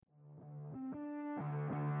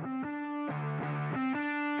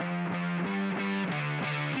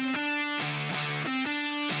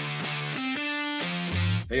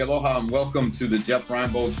Hey, aloha, and welcome to the Jeff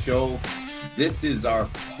Reinebold Show. This is our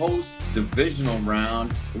post-divisional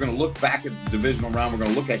round. We're going to look back at the divisional round. We're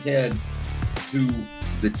going to look ahead to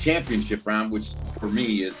the championship round, which for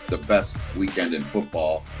me is the best weekend in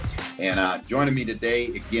football. And joining me today,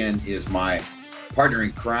 again, is my partner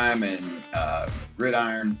in crime and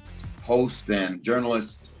Gridiron host and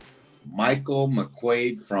journalist, Michael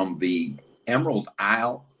McQuaid from the Emerald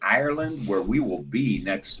Isle, Ireland, where we will be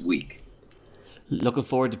next week. Looking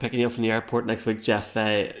forward to picking you up from the airport next week, Jeff.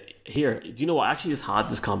 Here, do you know what? I actually just had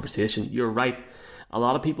this conversation. You're right. A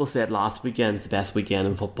lot of people said last weekend's the best weekend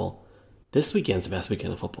in football. This weekend's the best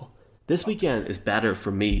weekend in football. This weekend is better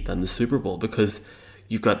for me than the Super Bowl because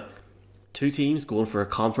you've got two teams going for a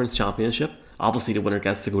conference championship. Obviously, the winner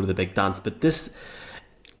gets to go to the big dance, but this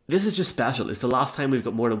is just special. It's the last time we've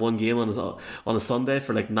got more than one game on a Sunday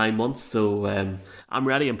for like 9 months. So I'm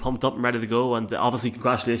ready and pumped up and ready to go. And obviously,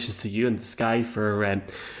 congratulations to you and the Sky for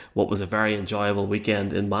what was a very enjoyable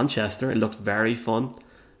weekend in Manchester. It looked very fun.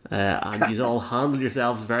 And you all handled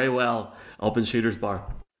yourselves very well up in Shooter's Bar.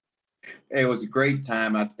 It was a great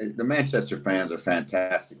time. The Manchester fans are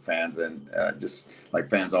fantastic fans, and just like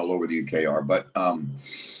fans all over the UK are. But,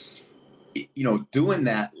 doing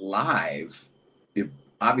that live, it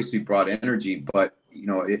obviously brought energy, but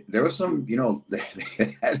there was some,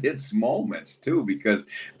 it had its moments too, because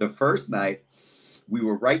the first night we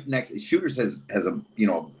were right next. Shooters has a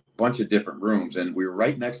bunch of different rooms, and we were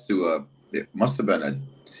right next to it must have been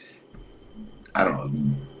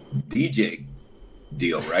DJ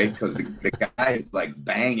deal, right? Because the guy is like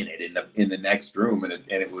banging it in the next room, and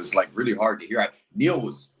it was like really hard to hear. Neil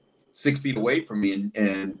was 6 feet away from me,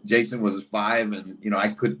 and Jason was 5, and I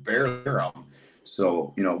could barely hear him.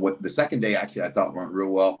 So, what the second day actually I thought went real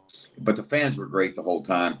well, but the fans were great the whole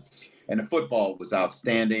time. And the football was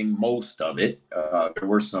outstanding, most of it. There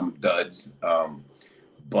were some duds.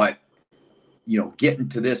 But, getting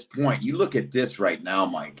to this point, you look at this right now,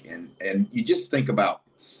 Mike, and you just think about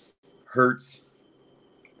Hurts,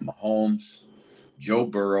 Mahomes, Joe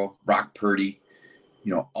Burrow, Brock Purdy,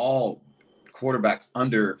 all quarterbacks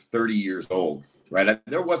under 30 years old, right?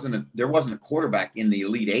 There wasn't a quarterback in the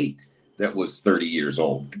Elite Eight that was 30 years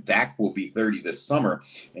old. Dak will be 30 this summer,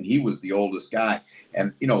 and he was the oldest guy.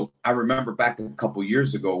 And, I remember back a couple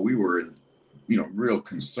years ago, we were in, real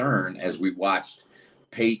concern as we watched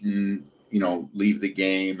Peyton, leave the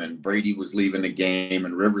game, and Brady was leaving the game,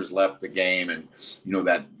 and Rivers left the game. And,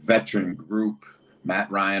 that veteran group,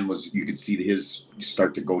 Matt Ryan you could see his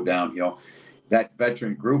start to go down, that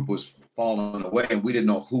veteran group was falling away, and we didn't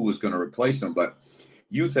know who was going to replace him. But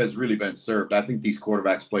youth has really been served. I think these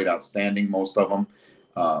quarterbacks played outstanding, most of them.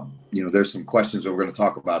 There's some questions that we're going to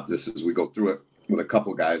talk about this as we go through it with a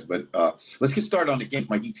couple guys. But let's get started on the game,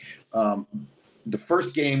 Mikey. The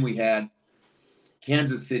first game we had,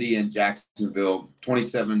 Kansas City and Jacksonville,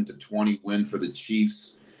 27-20 win for the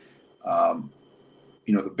Chiefs.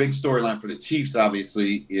 The big storyline for the Chiefs,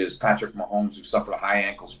 obviously, is Patrick Mahomes, who suffered a high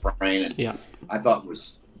ankle sprain. And I thought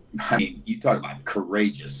you talk about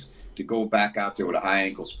courageous to go back out there with a high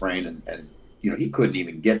ankle sprain, and he couldn't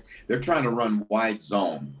even they're trying to run wide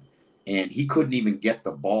zone, and he couldn't even get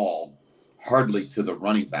the ball hardly to the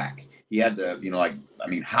running back. He had to,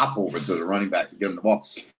 hop over to the running back to get him the ball.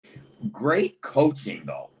 Great coaching,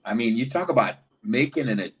 though. You talk about making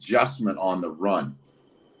an adjustment on the run.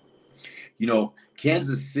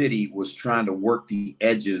 Kansas City was trying to work the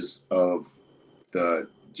edges of the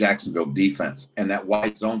Jacksonville defense, and that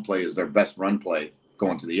wide zone play is their best run play,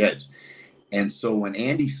 going to the edge. And so when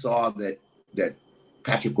Andy saw that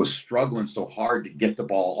Patrick was struggling so hard to get the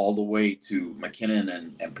ball all the way to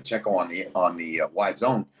McKinnon and Pacheco on the wide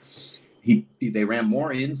zone, they ran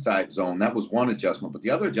more inside zone. That was one adjustment. But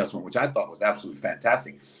the other adjustment, which I thought was absolutely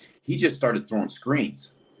fantastic, he just started throwing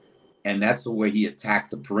screens. And that's the way he attacked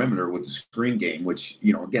the perimeter with the screen game, which,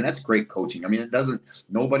 again, that's great coaching.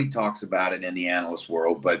 Nobody talks about it in the analyst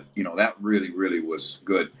world, but, that really, really was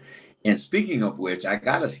good. And speaking of which, I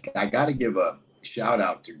gotta give a shout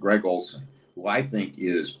out to Greg Olsen, who I think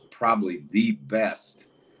is probably the best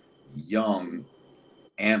young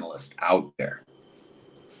analyst out there.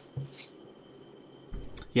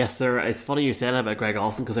 Yes, sir. It's funny you said that about Greg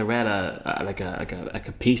Olsen, because I read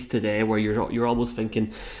a piece today where you're almost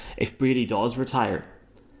thinking, if Brady does retire,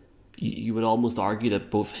 you would almost argue that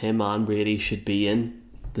both him and Brady should be in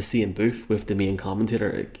the same booth with the main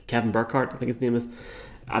commentator, Kevin Burkhardt, I think his name is.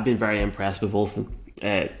 I've been very impressed with Olsen.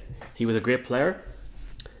 He was a great player.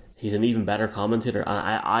 He's an even better commentator. And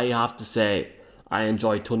I have to say, I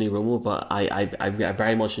enjoy Tony Romo, but I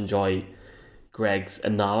very much enjoy Greg's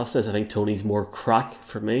analysis. I think Tony's more crack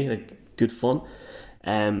for me, like good fun.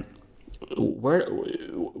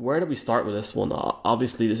 where do we start with this one?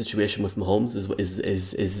 Obviously, the situation with Mahomes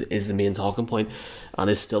is the main talking point, and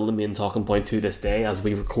is still the main talking point to this day as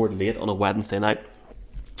we record late on a Wednesday night.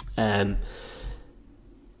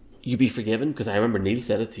 You'd be forgiven, because I remember Neil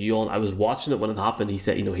said it to you, and I was watching it when it happened. He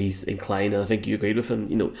said, he's inclined, and I think you agreed with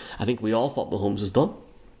him. I think we all thought Mahomes was done.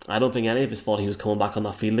 I don't think any of us thought he was coming back on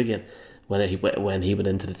that field again when he went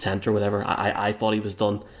into the tent or whatever. I thought he was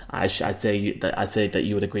done. I'd say that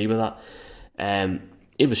you would agree with that.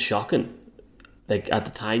 It was shocking. Like, at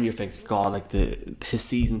the time, you're thinking, God, like his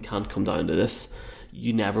season can't come down to this.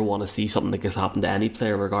 You never want to see something like this happen to any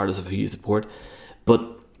player, regardless of who you support.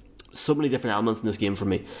 But so many different elements in this game for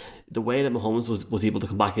me. The way that Mahomes was able to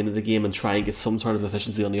come back into the game and try and get some sort of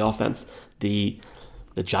efficiency on the offense. The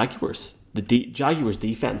Jaguars, Jaguars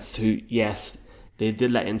defense, who, yes, they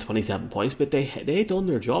did let in 27 points, but they done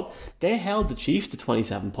their job. They held the Chiefs to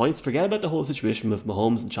 27 points. Forget about the whole situation with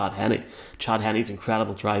Mahomes and Chad Henne. Chad Henne's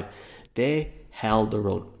incredible drive. They held their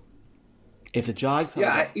own. If the Jags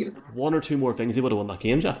had one or two more things, they would have won that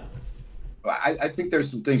game, Jeff. I think there's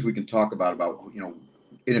some things we can talk about,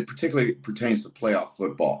 and it particularly pertains to playoff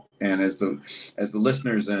football. And as the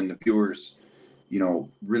listeners and the viewers,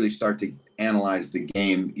 really start to analyze the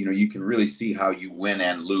game, you can really see how you win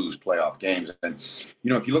and lose playoff games. And,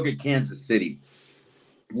 if you look at Kansas City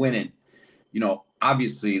winning,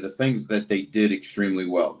 obviously the things that they did extremely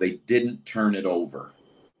well, they didn't turn it over,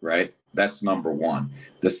 right? That's number one.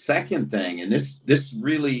 The second thing, and this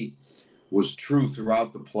really was true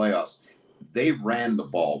throughout the playoffs, they ran the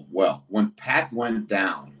ball well. When Pat went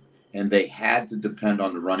down and they had to depend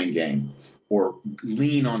on the running game, or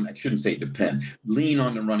lean on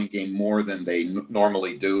the running game more than they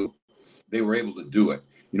normally do, they were able to do it.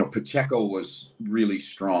 Pacheco was really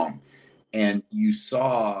strong, and you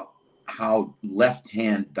saw how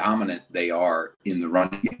left-hand dominant they are in the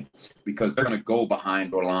running game, because they're going to go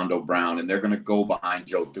behind Orlando Brown, and they're going to go behind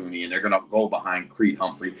Joe Thuney, and they're going to go behind Creed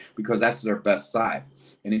Humphrey, because that's their best side.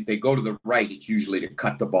 And if they go to the right, it's usually to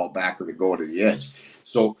cut the ball back or to go to the edge.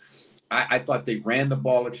 So I thought they ran the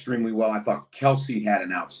ball extremely well. I thought Kelce had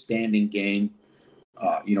an outstanding game.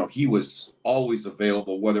 He was always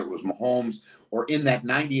available, whether it was Mahomes or in that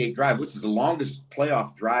 98 drive, which is the longest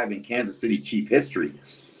playoff drive in Kansas City Chief history.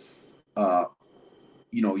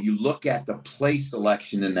 You look at the play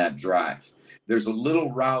selection in that drive. There's a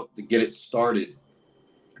little route to get it started.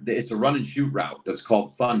 It's a run and shoot route that's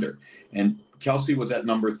called Thunder. And Kelce was at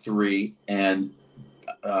number 3, and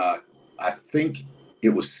I think it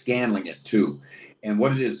was Scanling at 2. And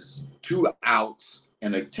what it is 2 outs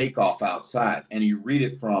and a takeoff outside. And you read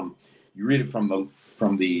it from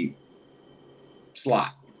the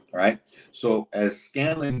slot, right? So as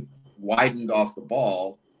Scanling widened off the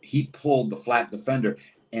ball, he pulled the flat defender.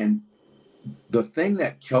 And the thing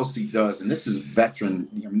that Kelce does, and this is veteran,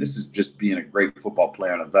 this is just being a great football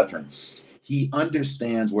player and a veteran, he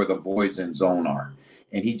understands where the voids in zone are.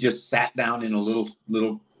 And he just sat down in a little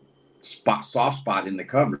soft spot in the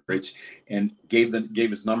coverage and gave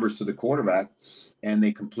his numbers to the quarterback, and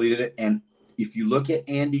they completed it. And if you look at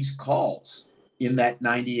Andy's calls in that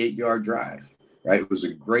 98-yard drive, right, it was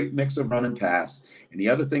a great mix of run and pass. And the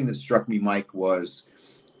other thing that struck me, Mike, was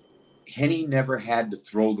Henne never had to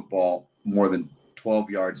throw the ball more than 12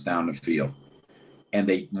 yards down the field, and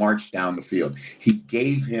they marched down the field. He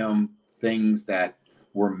gave him things that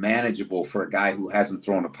were manageable for a guy who hasn't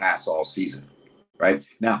thrown a pass all season, right?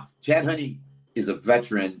 Now, Chad Henne is a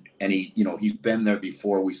veteran, and he's been there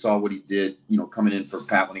before. We saw what he did, coming in for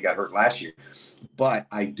Pat when he got hurt last year. But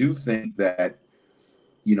I do think that,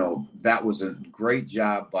 that was a great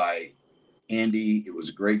job by Andy. It was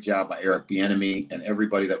a great job by Eric Bieniemy and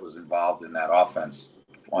everybody that was involved in that offense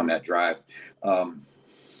on that drive. I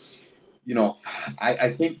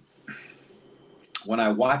think when I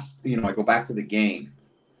watched, I go back to the game,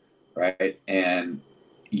 right, and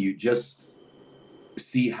you just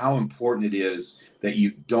see how important it is that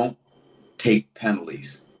you don't take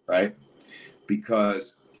penalties, right?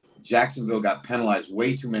 Because Jacksonville got penalized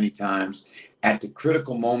way too many times at the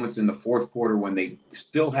critical moments in the fourth quarter when they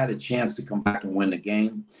still had a chance to come back and win the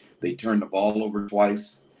game. They turned the ball over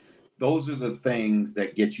twice. Those are the things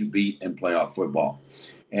that get you beat in playoff football.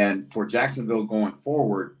 And for Jacksonville going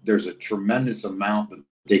forward, there's a tremendous amount that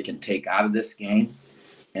they can take out of this game.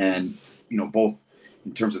 And, both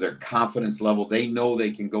in terms of their confidence level, they know they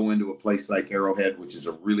can go into a place like Arrowhead, which is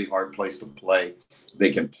a really hard place to play. They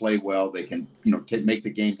can play well. They can, make the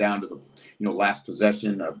game down to the, last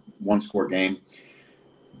possession, a one-score game.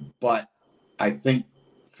 But I think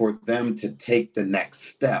for them to take the next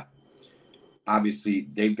step, obviously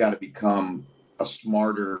they've got to become a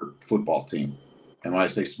smarter football team, And when I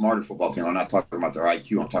say smarter football team, I'm not talking about their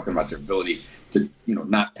IQ. I'm talking about their ability to,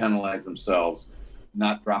 not penalize themselves,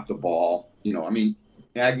 not drop the ball. I mean,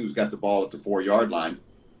 Agnew's got the ball at the 4-yard line,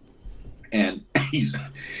 and he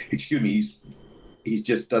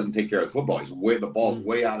just doesn't take care of the football. The ball's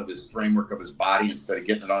way out of his framework of his body instead of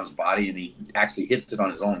getting it on his body, and he actually hits it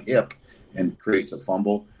on his own hip and creates a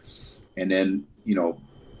fumble. And then,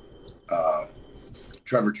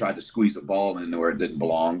 Trevor tried to squeeze the ball in where it didn't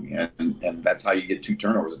belong, and that's how you get 2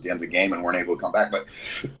 turnovers at the end of the game and weren't able to come back. But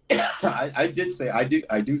I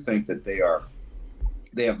do think that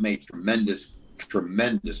they have made tremendous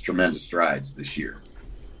strides this year.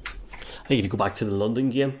 I think if you go back to the London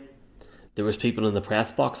game, there was people in the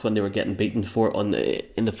press box when they were getting beaten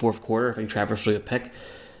in the fourth quarter. I think Trevor threw a pick,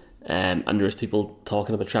 and there was people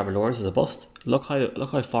talking about Trevor Lawrence as a bust. Look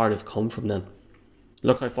how far they've come from then.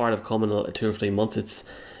 Look how far they've come in 2 or 3 months.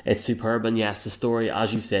 It's superb. And yes, the story,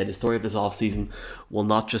 as you said, the story of this offseason will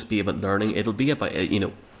not just be about learning. It'll be about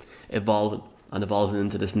evolving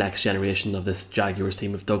into this next generation of this Jaguars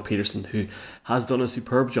team with Doug Peterson, who has done a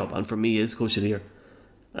superb job, and for me is coach of the year.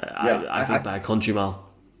 I think by a country mile.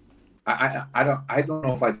 I don't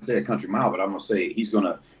know if I'd say a country mile, but I'm gonna say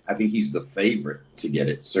I think he's the favorite to get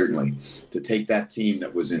it, certainly, to take that team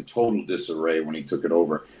that was in total disarray when he took it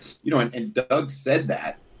over. And Doug said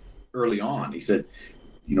that early on. He said,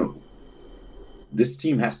 this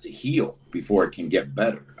team has to heal before it can get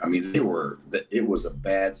better. I mean, it was a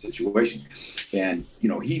bad situation. And,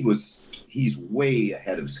 he's way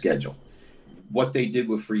ahead of schedule. What they did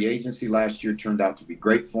with free agency last year turned out to be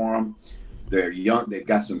great for them. They're young. They've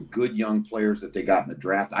got some good young players that they got in the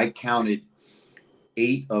draft. I counted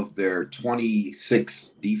 8 of their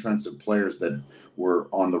 26 defensive players that were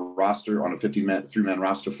on the roster, on a 53-man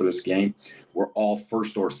roster for this game, were all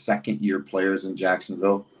first or second year players in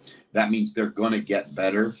Jacksonville. That means they're going to get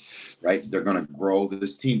better, right? They're going to grow.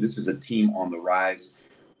 This team, this is a team on the rise,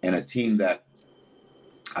 and a team that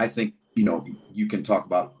I think, you can talk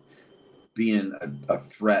about being a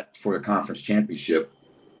threat for the conference championship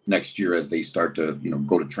next year as they start to,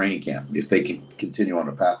 go to training camp, if they can continue on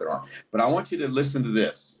the path they're on. But I want you to listen to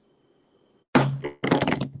this.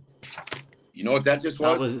 You know what that just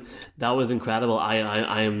was? That was incredible. I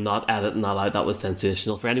am not editing that out. That was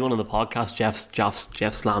sensational. For anyone on the podcast,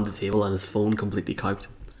 Jeff slammed the table and his phone completely coped.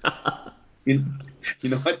 You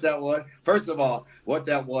know what that was? First of all, what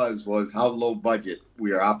that was how low budget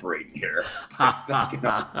we are operating here.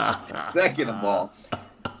 Second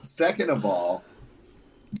of all,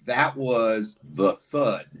 that was the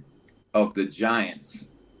thud of the Giants'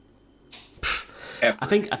 effort. I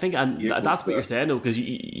think that's what you're saying, though, because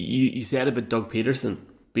you said about Doug Peterson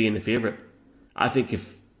being the favourite. I think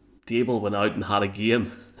if Dable went out and had a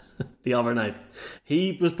game the other night,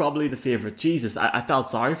 he was probably the favourite. Jesus, I felt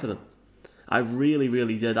sorry for them. I really,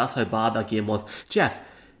 really did. That's how bad that game was. Jeff,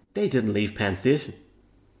 they didn't leave Penn Station.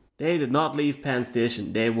 They did not leave Penn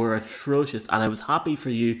Station. They were atrocious. And I was happy for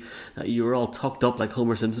you that you were all tucked up like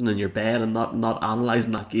Homer Simpson in your bed and not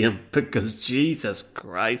analysing that game, because Jesus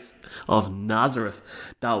Christ of Nazareth,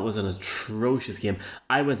 that was an atrocious game.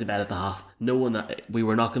 I went to bed at the half knowing that we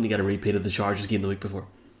were not going to get a repeat of the Chargers game the week before.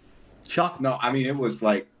 Shock. No, I mean,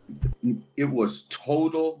 it was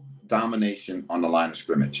total domination on the line of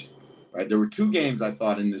scrimmage. Right? There were 2 games I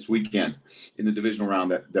thought in this weekend in the divisional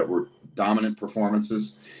round that were dominant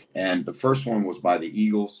performances. And the first one was by the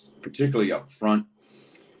Eagles, particularly up front.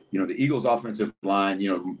 The Eagles offensive line,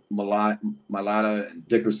 Mailata and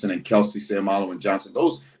Dickerson and Kelsey, Seumalo and Johnson,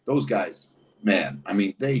 those guys, man, I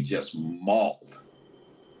mean, they just mauled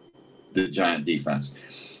the Giant defense.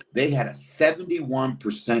 They had a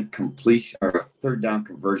 71% completion or a third down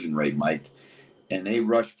conversion rate, Mike, and they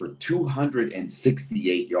rushed for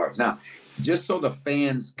 268 yards. Now, just so the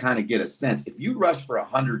fans kind of get a sense, if you rush for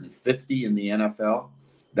 150 in the NFL,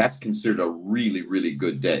 that's considered a really, really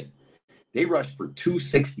good day. They rushed for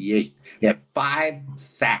 268. They had 5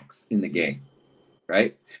 sacks in the game,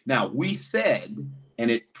 right? Now, we said,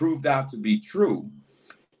 and it proved out to be true,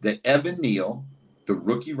 that Evan Neal, the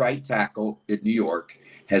rookie right tackle at New York,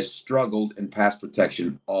 has struggled in pass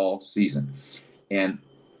protection all season. And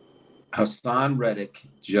Hassan Reddick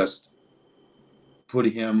just put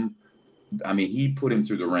him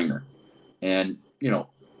through the ringer. And,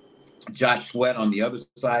 Josh Sweat on the other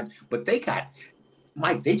side. But they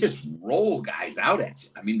just roll guys out at you.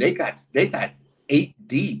 I mean, they got 8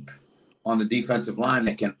 deep on the defensive line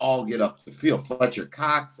that can all get up the field. Fletcher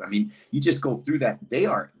Cox, I mean, you just go through that.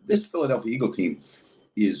 This Philadelphia Eagle team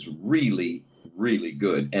is really, really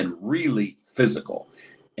good and really physical.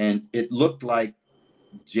 And it looked like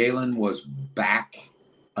Jalen was back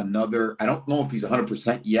I don't know if he's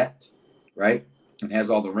 100% yet, right? and has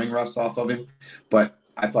all the ring rust off of him. But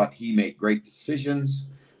I thought he made great decisions.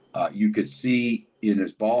 You could see in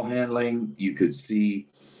his ball handling, you could see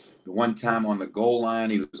the one time on the goal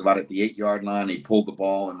line, he was about at the 8-yard line. He pulled the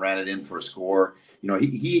ball and ran it in for a score.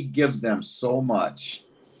 He gives them so much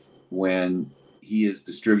when he is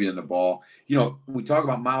distributing the ball. We talk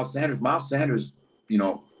about Miles Sanders. Miles Sanders,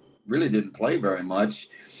 really didn't play very much.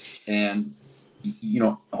 And, we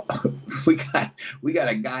got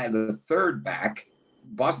a guy, the third back.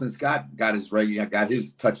 Boston Scott got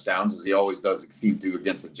his touchdowns, as he always does, it seemed to,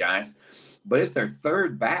 against the Giants. But it's their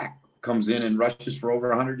third back comes in and rushes for over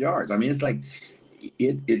 100 yards. I mean, it's like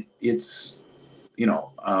it's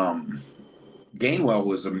Gainwell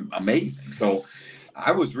was amazing. So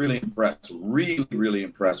I was really impressed, really, really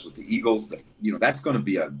impressed with the Eagles. That's going to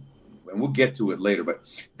be and we'll get to it later, but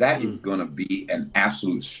that is going to be an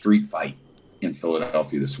absolute street fight in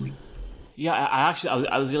Philadelphia this week. Yeah,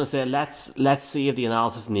 I was going to say let's save the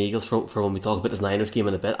analysis on the Eagles for when we talk about this Niners game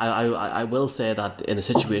in a bit. I will say that in a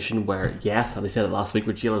situation where, yes, and I said it last week,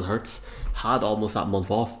 where Jalen Hurts had almost that month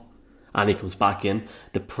off and he comes back in,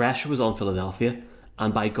 the pressure was on Philadelphia,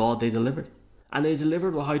 and by God they delivered. And they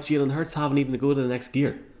delivered without Jalen Hurts having even to go to the next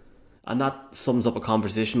gear. And that sums up a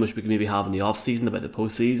conversation which we can maybe have in the off-season about the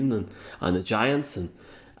postseason and the Giants. And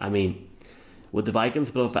I mean, would the Vikings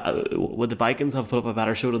have put up a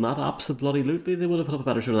better show than that? Absolutely, they would have put up a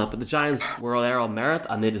better show than that. But the Giants were there on merit,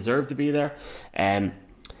 and they deserve to be there. That's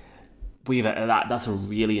a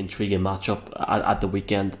really intriguing matchup at the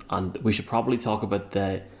weekend, and we should probably talk about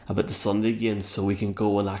the Sunday games so we can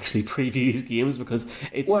go and actually preview these games, because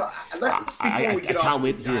it's. Well, I can't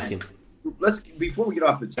wait to see this game. Before we get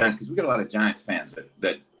off the Giants, because we got a lot of Giants fans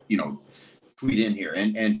that tweet in here,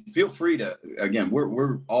 and feel free to, again,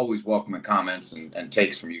 we're always welcoming comments and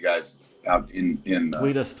takes from you guys out in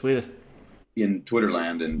tweet us in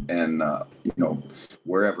Twitterland and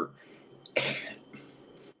wherever.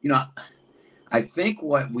 I think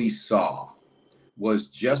what we saw was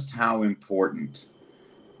just how important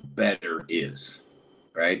better is,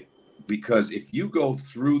 right? Because if you go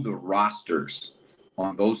through the rosters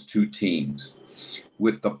on those two teams,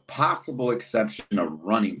 with the possible exception of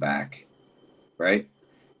running back, right?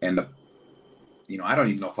 And I don't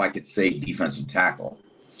even know if I could say defensive tackle.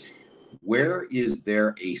 Where is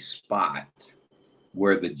there a spot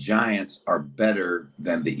where the Giants are better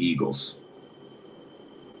than the Eagles?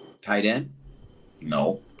 Tight end?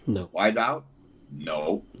 No. Wide out?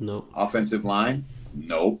 No. Offensive line?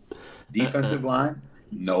 No. Defensive line?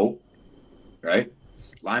 No. Right?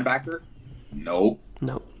 Linebacker? No.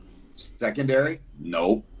 Secondary?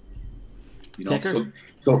 No.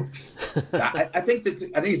 So I think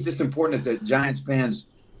it's just important that the Giants fans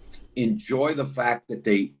enjoy the fact that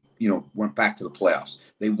they, went back to the playoffs.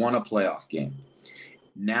 They won a playoff game.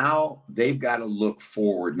 Now they've got to look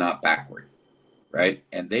forward, not backward, right?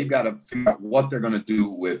 And they've got to figure out what they're going to do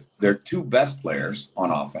with their two best players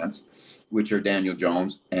on offense, which are Daniel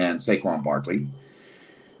Jones and Saquon Barkley.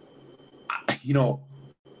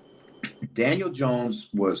 Daniel Jones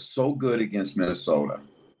was so good against Minnesota,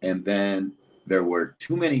 and then there were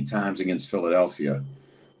too many times against Philadelphia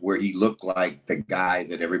where he looked like the guy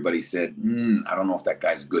that everybody said, I don't know if that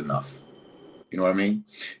guy's good enough. You know what I mean?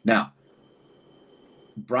 Now,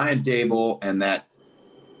 Brian Daboll and that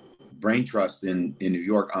brain trust in New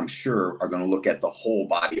York, I'm sure, are going to look at the whole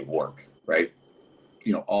body of work, right?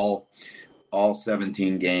 All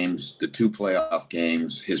 17 games, the 2 playoff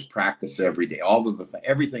games, his practice every day,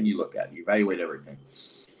 everything you look at, you evaluate everything.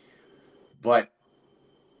 But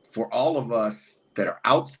for all of us that are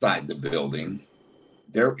outside the building,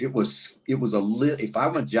 it was a little. If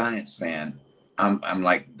I'm a Giants fan, I'm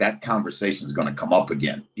like, that conversation is going to come up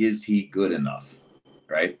again. Is he good enough?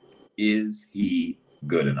 Right? Is he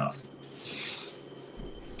good enough?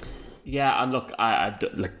 Yeah, and look, I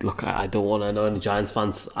don't want to annoy any Giants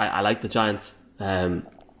fans. I like the Giants. A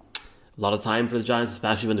lot of time for the Giants,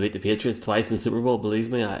 especially when they beat the Patriots twice in the Super Bowl.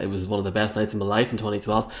 Believe me, it was one of the best nights of my life in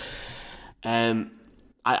 2012.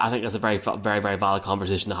 I think that's a very, very, very valid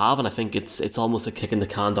conversation to have, and I think it's almost a kicking the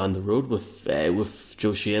can down the road with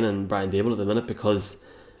Joe Schoen and Brian Daboll at the minute, because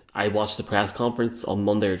I watched the press conference on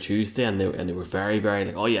Monday or Tuesday, and they were very, very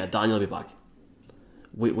like, oh yeah, Daniel will be back.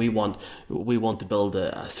 We want to build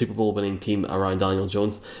a Super Bowl winning team around Daniel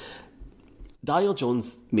Jones. Daniel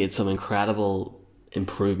Jones made some incredible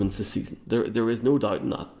improvements this season. There is no doubt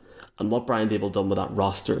in that. And what Brian Daboll done with that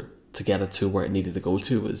roster to get it to where it needed to go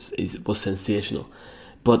to was sensational.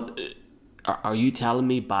 But are you telling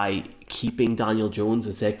me by keeping Daniel Jones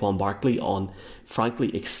and Saquon Barkley on,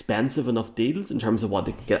 frankly, expensive enough deals in terms of what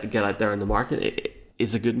they can get out there in the market,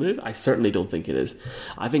 is a good move? I certainly don't think it is.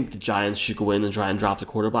 I think the Giants should go in and try and draft a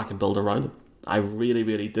quarterback and build around him. I really,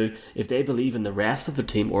 really do. If they believe in the rest of the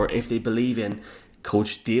team, or if they believe in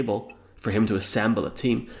Coach Dable for him to assemble a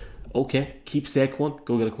team, okay, keep Saquon,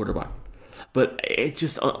 go get a quarterback. But it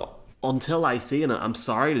just, until I see, and I'm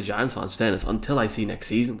sorry to Giants fans for saying this, until I see next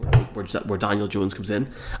season where Daniel Jones comes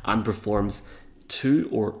in and performs to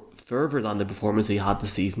or further than the performance he had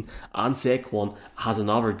this season, and Saquon has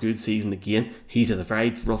another good season again, he's had a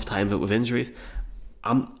very rough time of it with injuries,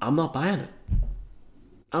 I'm not buying it.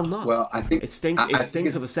 I'm not. Well, I think it stinks. It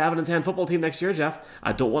stinks of a 7-10 football team next year, Jeff.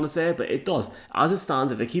 I don't want to say it, but it does. As it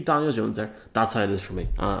stands, if they keep Daniel Jones there, that's how it is for me.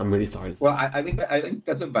 I'm really sorry. Well, I think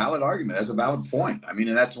that's a valid argument. That's a valid point. I mean,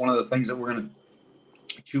 and that's one of the things that we're going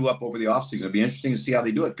to chew up over the offseason. It'll be interesting to see how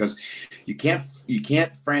they do it, because you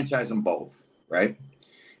can't franchise them both, right?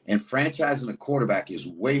 And franchising a quarterback is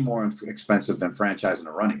way more expensive than franchising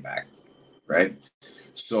a running back, right?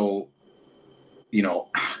 So,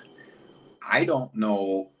 I don't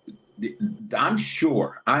know.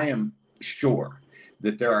 I am sure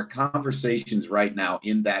that there are conversations right now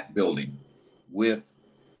in that building with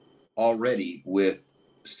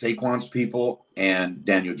Saquon's people and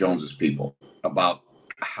Daniel Jones's people about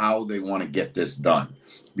how they want to get this done,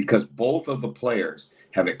 because both of the players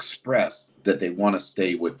have expressed that they want to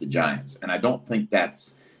stay with the Giants. And I don't think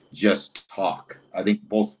that's just talk. I think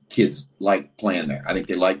both kids like playing there. I think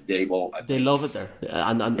they like Dable. They love it there,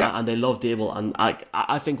 and they love Dable. And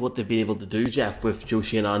I think what they've been able to do, Jeff, with Joe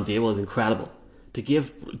Shane and Dable is incredible. To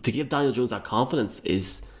give Daniel Jones that confidence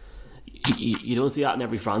is, you don't see that in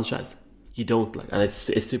every franchise. You don't, and it's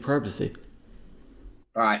superb to see.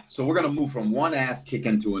 All right, so we're going to move from one ass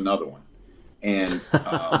kicking to another one, and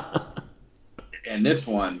and this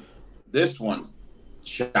one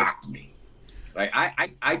shocked me. Like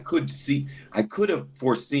I could have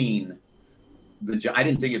foreseen I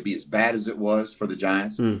didn't think it'd be as bad as it was for the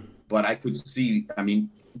Giants, but I could see. I mean,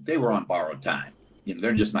 they were on borrowed time.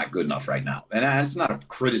 They're just not good enough right now, and it's not a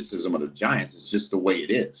criticism of the Giants. It's just the way it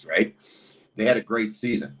is, right? They had a great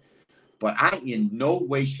season, but I, in no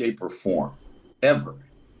way, shape, or form, ever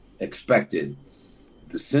expected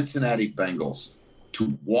the Cincinnati Bengals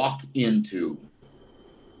to walk into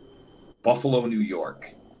Buffalo, New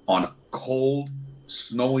York on a cold,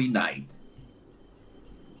 snowy night,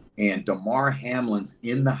 and Damar Hamlin's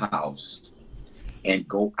in the house, and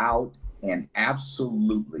go out and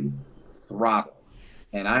absolutely throttle,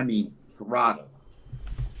 and I mean throttle,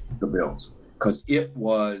 the Bills. Because it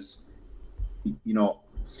was,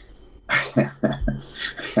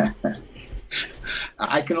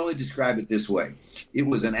 I can only describe it this way. It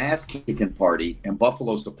was an ass-kicking party, and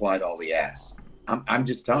Buffalo supplied all the ass. I'm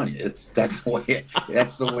just telling you, that's the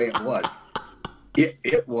way it was.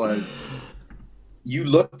 It was. You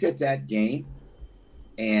looked at that game,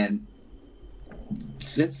 and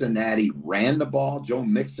Cincinnati ran the ball. Joe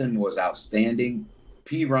Mixon was outstanding.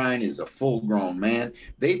 P. Ryan is a full-grown man.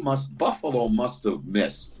 Buffalo must have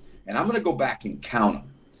missed, and I'm going to go back and count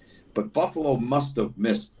them, but Buffalo must have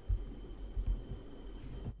missed.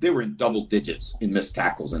 They were in double digits in missed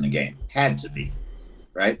tackles in the game. Had to be.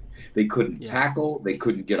 Right? They couldn't tackle. They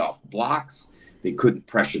couldn't get off blocks. They couldn't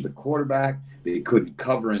pressure the quarterback. They couldn't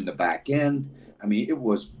cover in the back end. I mean, it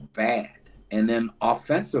was bad. And then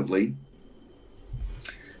offensively,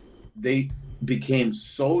 they became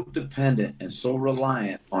so dependent and so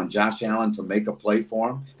reliant on Josh Allen to make a play for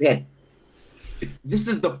them. This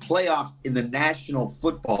is the playoffs in the National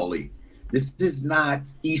Football League. This is not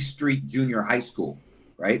East Street Junior High School,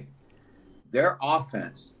 right? Their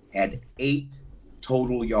offense had 8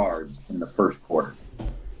 total yards in the first quarter.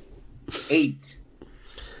 8.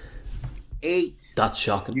 That's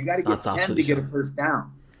shocking. You got to get 10 to get a first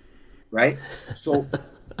down, right? So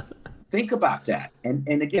think about that. And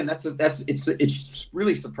again, it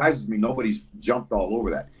really surprises me. Nobody's jumped all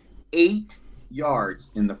over that. 8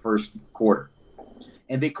 yards in the first quarter,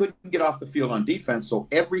 and they couldn't get off the field on defense. So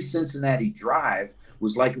every Cincinnati drive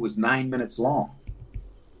was like it was 9 minutes long,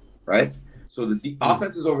 right? So the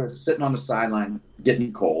offense is over there sitting on the sideline,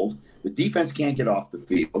 getting cold. The defense can't get off the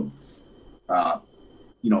field.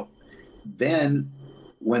 Then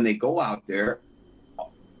when they go out there,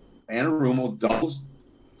 Anarumo doubles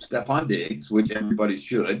Stephon Diggs, which everybody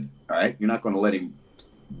should. All right, you're not going to let him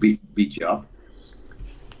beat you up.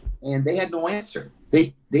 And they had no answer.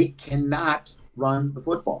 They cannot run the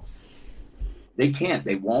football. They can't.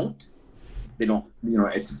 They won't. They don't.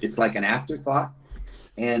 It's like an afterthought.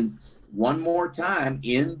 And one more time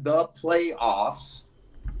in the playoffs,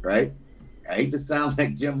 right? I hate to sound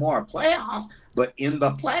like Jim Moore, playoffs, but in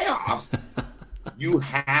the playoffs, you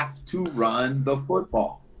have to run the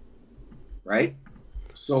football, right?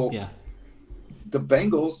 So Yeah. the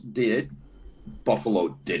Bengals did,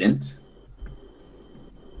 Buffalo didn't.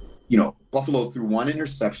 Buffalo threw 1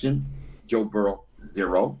 interception, Joe Burrow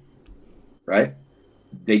 0, right?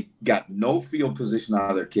 They got no field position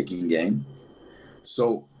out of their kicking game.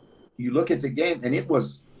 So you look at the game, and it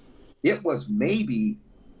was maybe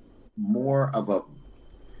more of a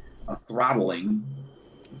throttling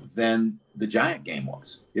than the Giant game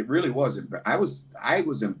was. It really was. I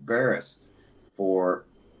was embarrassed for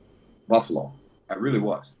Buffalo. I really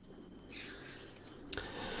was.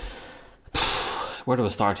 Where do I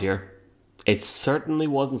start here? It certainly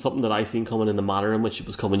wasn't something that I seen coming in the manner in which it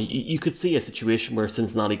was coming. You could see a situation where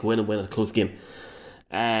Cincinnati go in and win a close game.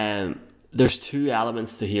 There's 2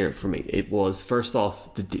 elements to here for me. It was, first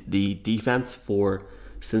off, the defense for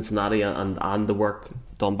Cincinnati and the work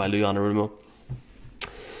done by Lou Anarumo.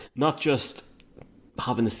 Not just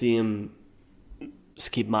having the same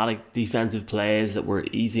schematic defensive plays that were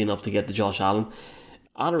easy enough to get to Josh Allen.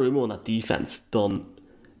 Anarumo and that defense done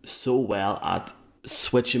so well at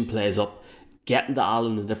switching plays up, getting to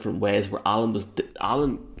Allen in different ways where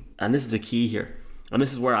Allen, and this is the key here, and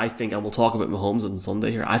this is where I think, and we'll talk about Mahomes on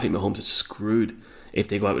Sunday here, I think Mahomes is screwed if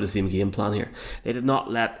they go out with the same game plan here. They did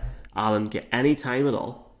not let Allen get any time at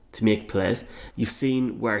all to make plays. You've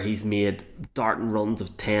seen where he's made darting runs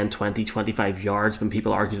of 10, 20, 25 yards when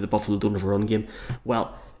people argue that Buffalo don't have a run game.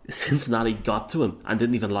 Well, Cincinnati got to him and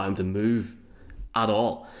didn't even allow him to move at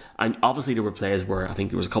all. And obviously there were plays where I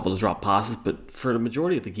think there was a couple of drop passes, but for the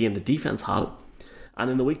majority of the game, the defense had it.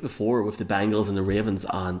 And in the week before with the Bengals and the Ravens,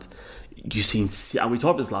 and you've seen, and we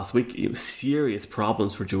talked about this last week, serious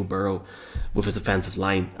problems for Joe Burrow with his offensive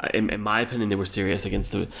line. In my opinion, they were serious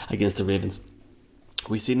against the Ravens.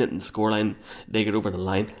 We've seen it in the scoreline. They get over the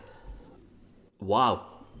line. Wow,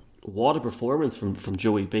 what a performance from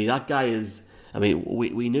Joey B. That guy is, I mean,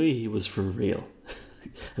 we knew he was for real.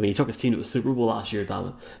 I mean, he took his team to a Super Bowl last year, damn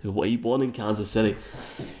it. He won in Kansas City.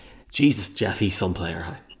 Jesus, Jeff, he's some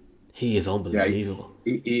player. He is unbelievable.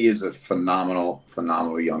 Yeah, he is a phenomenal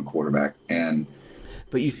young quarterback.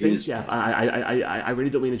 But you think, Jeff, I really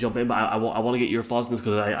don't mean to jump in, but I want to get your thoughts on this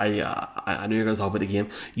because I know you're going to talk about the game.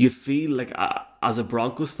 You feel like, as a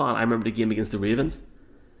Broncos fan, I remember the game against the Ravens,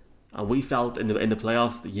 and we felt in the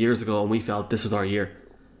playoffs years ago, and we felt this was our year.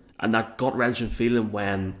 And that gut-wrenching feeling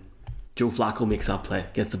when Joe Flacco makes that play,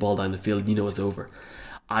 gets the ball down the field, you know it's over.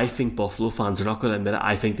 I think Buffalo fans are not going to admit it.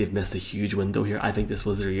 I think they've missed a huge window here. I think this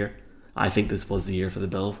was their year. I think this was the year for the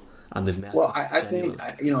Bills, and they've messed. Well, I think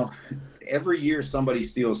every year somebody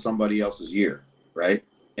steals somebody else's year, right?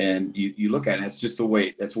 And you look at it, it's just the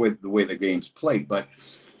way the game's played. But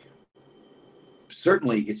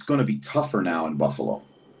certainly, it's going to be tougher now in Buffalo,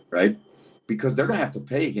 right? Because they're going to have to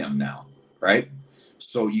pay him now, right?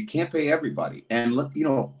 So you can't pay everybody. And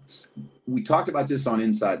we talked about this on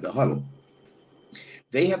Inside the Huddle.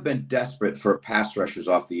 They have been desperate for pass rushers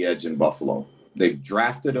off the edge in Buffalo. They've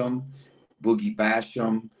drafted them, Boogie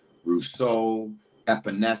Basham, Rousseau,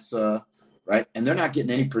 Epinesa, right? And they're not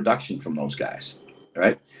getting any production from those guys,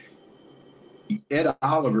 right? Ed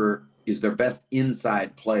Oliver is their best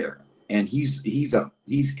inside player, and he's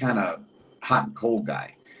kind of hot and cold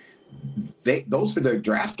guy. Those are their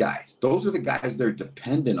draft guys. Those are the guys they're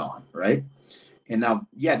dependent on, right? And now,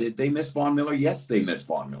 did they miss Von Miller? Yes, they missed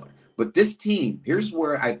Von Miller. But this team, here's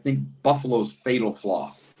where I think Buffalo's fatal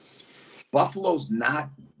flaw. Buffalo's not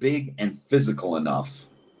big and physical enough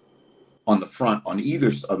on the front, on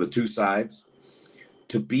either of the two sides,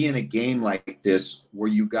 to be in a game like this where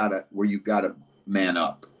you gotta man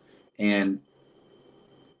up. And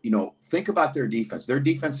think about their defense. Their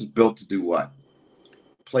defense is built to do what?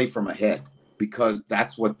 Play from ahead, because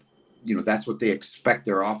that's what they expect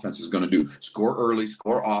their offense is going to do. Score early,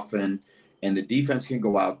 score often, and the defense can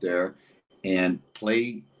go out there and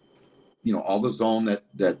play all the zone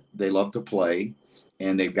that they love to play,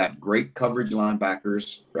 and they've got great coverage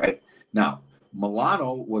linebackers, right? Now,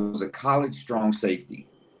 Milano was a college strong safety,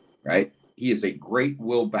 right? He is a great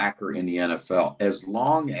will backer in the NFL as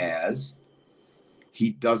long as he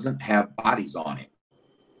doesn't have bodies on him,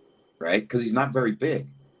 right? Because he's not very big,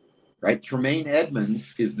 right? Tremaine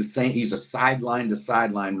Edmonds is the same. He's a sideline to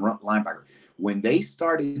sideline linebacker. When they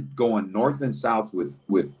started going north and south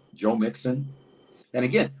with Joe Mixon, and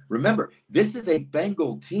again, remember, this is a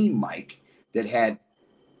Bengal team, Mike, that had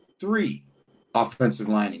 3 offensive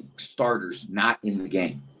line starters not in the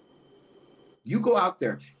game. You go out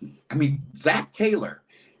there, I mean, Zach Taylor,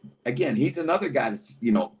 again, he's another guy that's,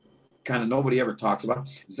 kind of nobody ever talks about.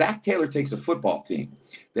 Zach Taylor takes a football team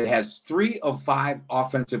that has 3 of 5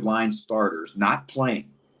 offensive line starters not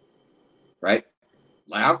playing, right?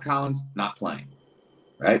 Lyle Collins not playing,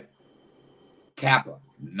 right? Kappa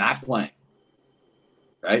not playing.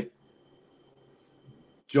 Right?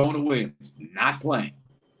 Jonah Williams, not playing.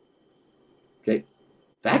 Okay.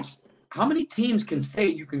 That's how many teams can say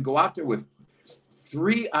you can go out there with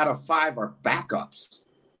 3 out of 5 are backups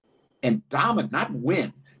and dominate, not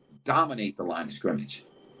win, dominate the line of scrimmage.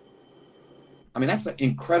 I mean, that's an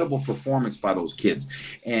incredible performance by those kids.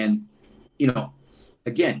 And,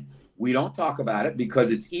 again, we don't talk about it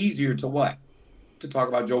because it's easier to what? To talk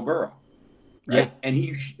about Joe Burrow. Right? Yeah.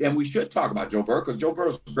 And we should talk about Joe Burrow because Joe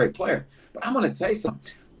Burrow's a great player. But I'm going to tell you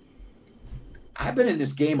something. I've been in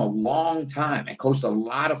this game a long time and coached a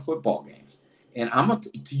lot of football games. And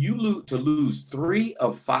to lose 3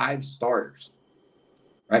 of 5 starters,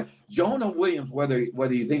 right? Jonah Williams, whether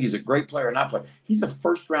you think he's a great player or not player, he's a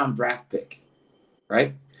first-round draft pick,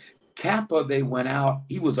 right? Kappa, they went out.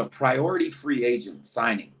 He was a priority free agent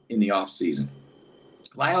signing in the offseason.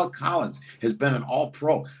 Lyle Collins has been an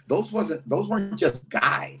all-pro. Those weren't just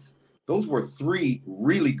guys. Those were 3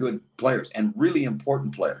 really good players and really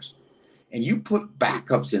important players. And you put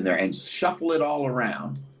backups in there and shuffle it all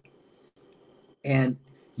around and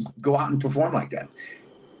go out and perform like that.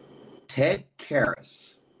 Ted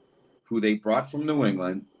Karras, who they brought from New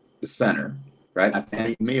England, the center, right? I think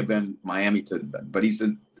he may have been Miami but he's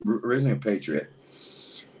originally a Patriot,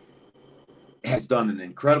 has done an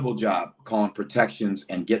incredible job calling protections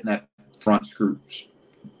and getting that front screw.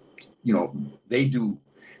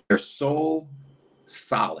 They're so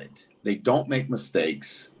solid. They don't make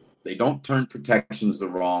mistakes. They don't turn protections the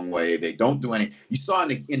wrong way. They don't do any. You saw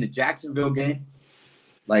in the Jacksonville game,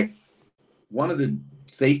 like one of the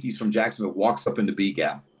safeties from Jacksonville walks up in the B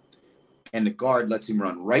gap, and the guard lets him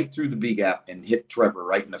run right through the B gap and hit Trevor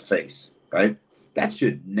right in the face, right? That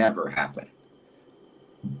should never happen.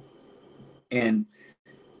 And,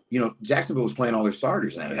 Jacksonville was playing all their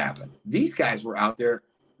starters and that happened. These guys were out there.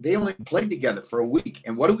 They only played together for a week.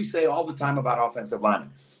 And what do we say all the time about offensive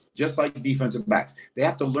linemen? Just like defensive backs, they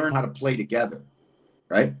have to learn how to play together,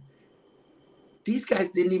 right? These guys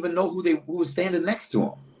didn't even know who was standing next to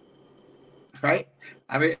them, right?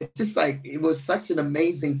 I mean, it's just like it was such an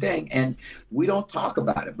amazing thing, and we don't talk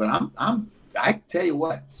about it. But I tell you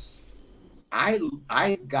what,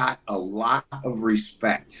 I got a lot of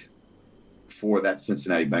respect for that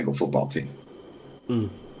Cincinnati Bengal football team.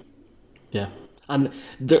 Yeah, and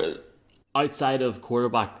outside of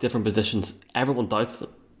quarterback, different positions, everyone doubts them.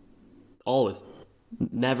 Always.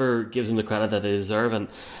 Never gives them the credit that they deserve, and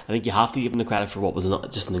I think you have to give them the credit for what was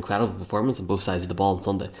just an incredible performance on both sides of the ball on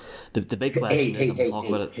Sunday. The big question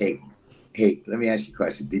Hey, let me ask you a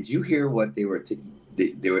question. Did you hear what they were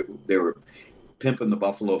they were pimping the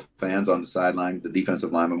Buffalo fans on the sideline, the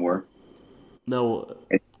defensive linemen were? No.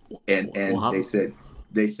 And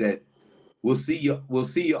they said we'll see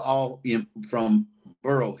you all from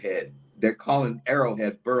Burrowhead. They're calling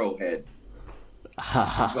Arrowhead Burrowhead.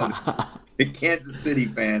 The Kansas City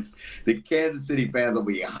fans will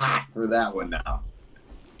be hot for that one now.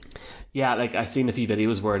 Yeah, like I've seen a few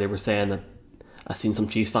videos where they were saying that I've seen some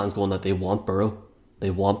Chiefs fans going that they want Burrow,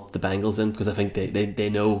 they want the Bengals in because I think they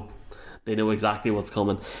know exactly what's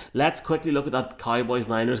coming. Let's quickly look at that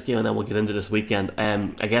Cowboys-Niners game and then we'll get into this weekend.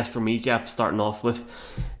 I guess for me, Jeff, starting off with,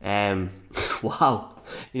 wow,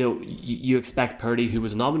 you expect Purdy, who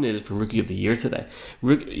was nominated for Rookie of the Year today.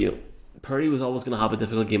 Purdy was always going to have a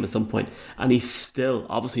difficult game at some point, and he's still,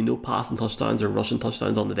 obviously no passing touchdowns or rushing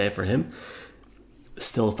touchdowns on the day for him,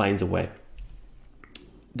 still finds a way.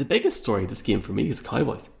 The biggest story of this game for me is the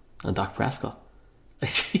Cowboys and Dak Prescott.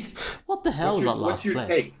 What the hell is that last play?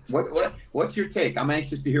 Take? What's your take? I'm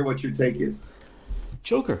anxious to hear what your take is.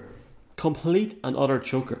 Choker. Complete and utter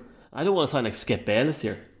choker. I don't want to sound like Skip Bayless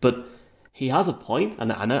here, but he has a point,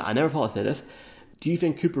 and I never thought I'd say this. Do you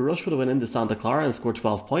think Cooper Rush would have went into Santa Clara and scored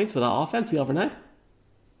 12 points with that offense the other night?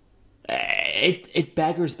 It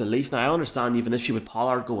beggars belief. Now, I understand you have an issue with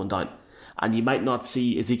Pollard going down, and you might not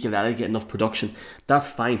see Ezekiel Elliott get enough production. That's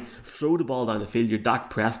fine. Throw the ball down the field. You're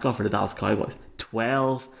Dak Prescott for the Dallas Cowboys.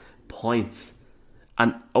 12 points.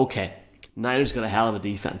 And, okay, Niners got a hell of a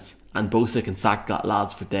defense, and Bosa can sack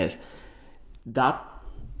lads for days. That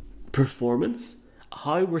performance,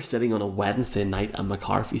 how we're sitting on a Wednesday night and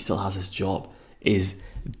McCarthy still has his job, is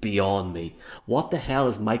beyond me. What the hell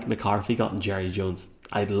has Mike McCarthy got in Jerry Jones?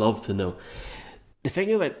 I'd love to know. The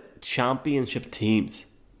thing about championship teams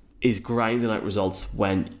is grinding out results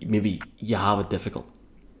when maybe you have it difficult.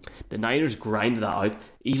 The Niners grinded that out.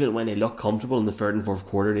 Even when they looked comfortable in the third and fourth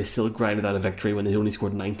quarter, they still grinded out a victory when they only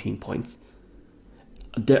scored 19 points.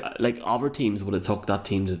 Like other teams would have took that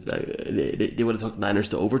team to, they would have took the Niners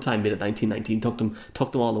to overtime, made it 19-19,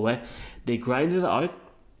 took them all the way. They grinded it out.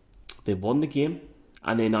 They won the game,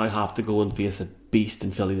 and they now have to go and face a beast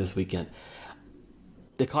in Philly this weekend.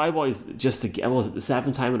 The Cowboys, just again, was it the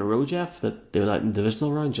 7th time in a row, Jeff, that they were out in the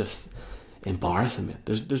divisional round? Just embarrassing, man.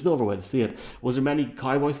 There's no other way to see it. Was there many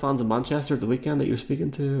Cowboys fans in Manchester at the weekend that you were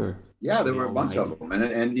speaking to? Or yeah, there were a bunch of them,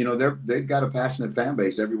 and you know they've got a passionate fan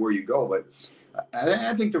base everywhere you go. But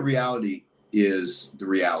I think the reality is the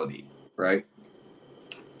reality, right?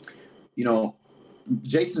 You know,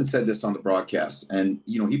 Jason said this on the broadcast, and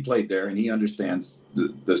you know he played there and he understands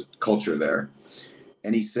the culture there.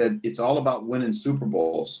 And he said it's all about winning Super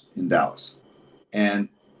Bowls in Dallas,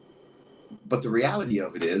 but the reality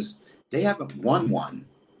of it is they haven't won one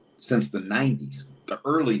since the 90s, the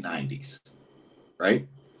early 90s, right?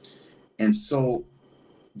 And so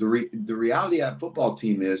the reality of that football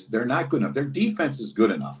team is they're not good enough. Their defense is good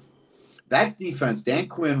enough. That defense, Dan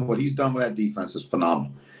Quinn, what he's done with that defense is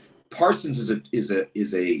phenomenal. Parsons is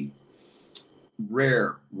a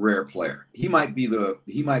rare player. He might be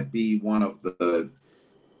one of the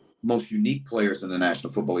most unique players in the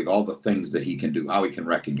National Football League. All the things that he can do, how he can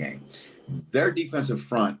wreck a game. Their defensive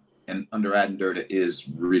front and under Adam Derda is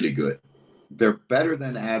really good. They're better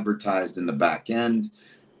than advertised in the back end.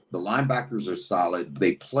 The linebackers are solid.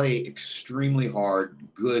 They play extremely hard,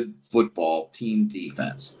 good football, team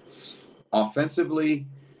defense. Offensively,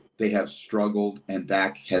 they have struggled, and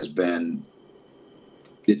Dak it's been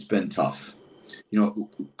tough. You know,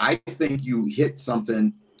 I think you hit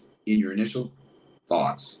something in your initial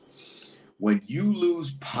thoughts. When you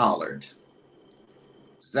lose Pollard,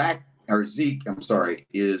 Zeke,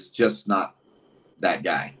 is just not that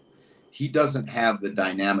guy. He doesn't have the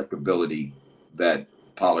dynamic ability that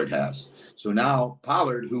Pollard has. So now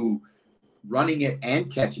Pollard, who running it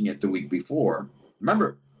and catching it the week before,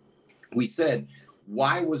 remember, we said,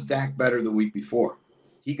 why was Dak better the week before?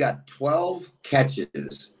 He got 12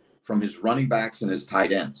 catches from his running backs and his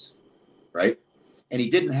tight ends, right? And he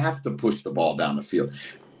didn't have to push the ball down the field.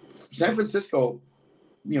 San Francisco,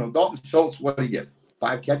 you know, Dalton Schultz, what did he get?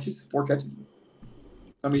 4 catches?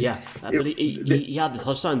 I mean, yeah, but he had the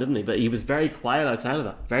touchdown, didn't he? But he was very quiet outside of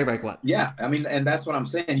that. Very, very quiet. Yeah, I mean, and that's what I'm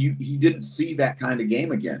saying. He didn't see that kind of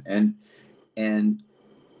game again. And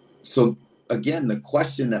so, again, the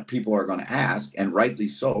question that people are going to ask, and rightly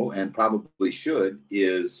so, and probably should,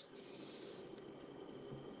 is,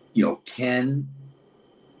 you know, can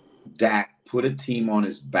Dak put a team on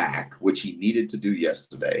his back, which he needed to do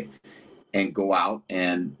yesterday, and go out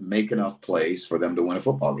and make enough plays for them to win a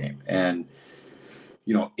football game? And,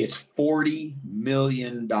 you know, it's $40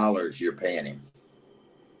 million you're paying him,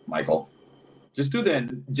 Michael. Just do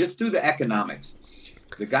the economics.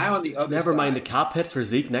 The guy on the other Never side, mind the cap hit for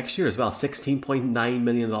Zeke next year as well. $16.9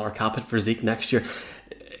 million cap hit for Zeke next year.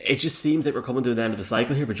 It just seems like we're coming to the end of a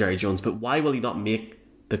cycle here for Jerry Jones. But why will he not make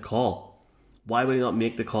the call? Why will he not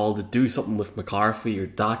make the call to do something with McCarthy or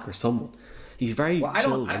Dak or someone? He's very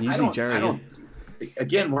chill. And usually Jerry is.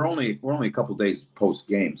 Again, we're only a couple days post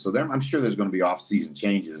game, so I'm sure there's going to be off season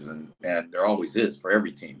changes, and there always is for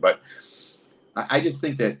every team. But I just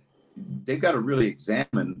think that they've got to really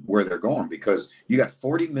examine where they're going, because you got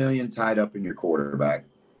 $40 million tied up in your quarterback,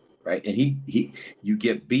 right? And you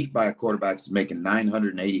get beat by a quarterback that's making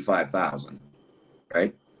 $985,000,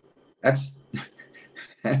 right? That's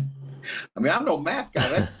I mean, I'm no math guy.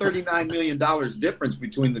 That's $39 million difference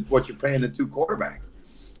between what you're paying the two quarterbacks.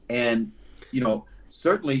 And, you know,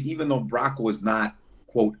 certainly, even though Brock was not,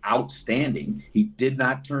 quote, outstanding, he did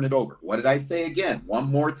not turn it over. What did I say again?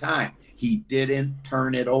 One more time. He didn't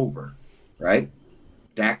turn it over, right?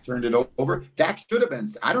 Dak turned it over. Dak should have been,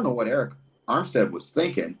 I don't know what Eric Armstead was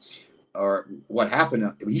thinking or what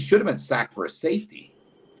happened. He should have been sacked for a safety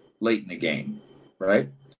late in the game, right?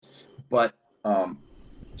 But,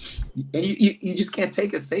 and you just can't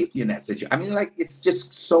take a safety in that situation. I mean, like, it's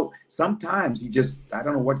just so, sometimes I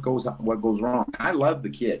don't know what goes wrong. I love the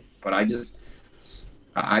kid, but I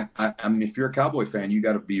mean, if you're a Cowboy fan, you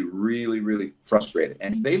got to be really, really frustrated.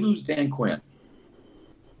 And if they lose Dan Quinn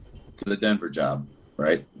to the Denver job,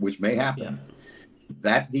 right, which may happen,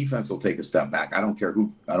 that defense will take a step back. I don't care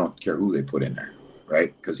who they put in there,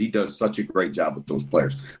 right, because he does such a great job with those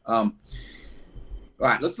players. All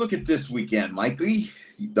right, let's look at this weekend, Mikey.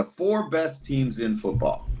 The 4 best teams in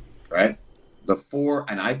football, right? The 4,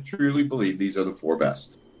 and I truly believe these are the 4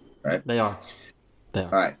 best, right? They are. All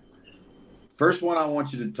right. First one I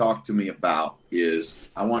want you to talk to me about is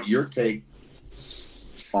I want your take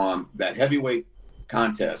on that heavyweight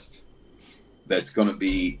contest that's going to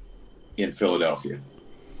be in Philadelphia.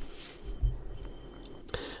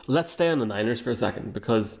 Let's stay on the Niners for a second,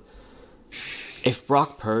 because if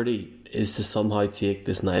Brock Purdy is to somehow take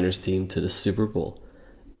this Niners team to the Super Bowl,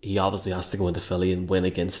 he obviously has to go into Philly and win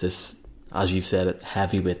against this as you've said it,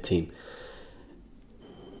 heavyweight team.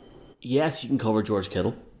 Yes, you can cover George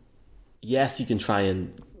Kittle. Yes, you can try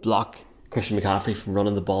and block Christian McCaffrey from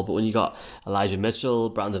running the ball, but when you got Elijah Mitchell,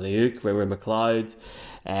 Brandon Ayuk, Ray McLeod,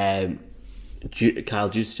 Kyle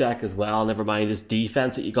Juszczyk as well, never mind this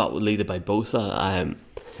defense that you got led by Bosa.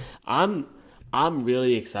 I'm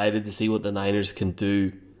really excited to see what the Niners can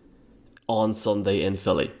do on Sunday in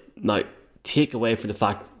Philly. Now, take away from the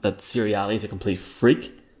fact that Sirianni is a complete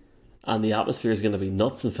freak and the atmosphere is going to be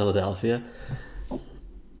nuts in Philadelphia.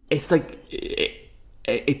 It's like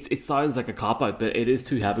it sounds like a cop-out, but it is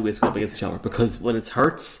two heavyweights going up against each other, because when it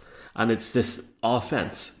hurts and it's this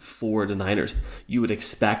offense for the Niners, you would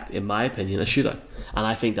expect, in my opinion, a shootout. And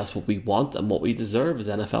I think that's what we want and what we deserve as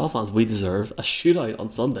NFL fans. We deserve a shootout on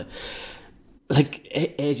Sunday. Like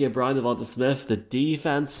AJ Brown, Devonta Smith, the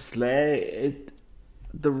defense, Slay,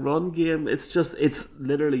 the run game, it's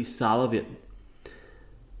literally salivating.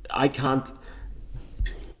 I can't.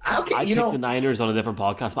 Okay, I pick the Niners on a different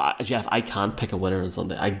podcast, but Jeff, I can't pick a winner on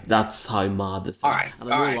Sunday. That's how mad this is. All right,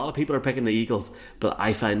 and I know a lot of people are picking the Eagles, but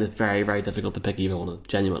I find it very, very difficult to pick either one of them,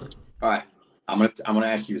 genuinely. All right, I'm gonna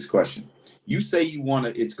ask you this question. You say you want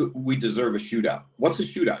to. It's good. We deserve a shootout. What's a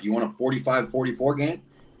shootout? You want a 45-44 game?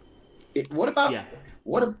 What about? Yeah.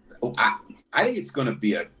 I think it's gonna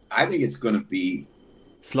be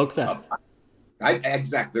slugfest.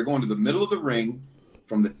 Exactly. They're going to the middle of the ring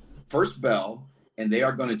from the first bell, and they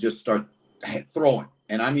are going to just start throwing,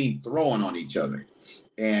 and I mean throwing on each other.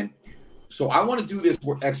 And so I want to do this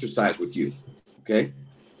exercise with you, okay?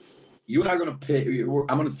 You and I are going to pick.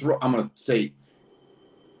 I'm going to say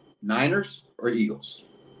Niners or Eagles,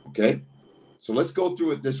 okay? So let's go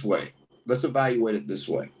through it this way. Let's evaluate it this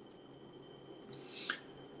way.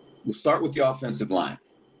 We'll start with the offensive line.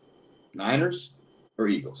 Niners or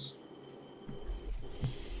Eagles?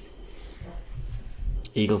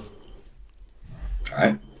 Eagles. All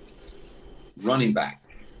right. Running back.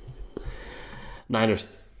 Niners.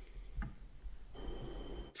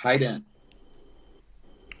 Tight end.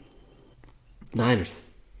 Niners.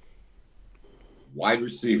 Wide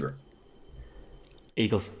receiver.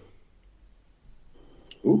 Eagles.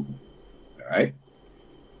 Ooh. All right.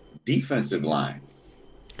 Defensive line.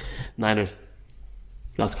 Niners.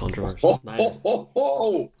 That's controversial.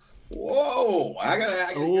 Whoa! I gotta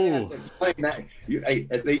have to explain that.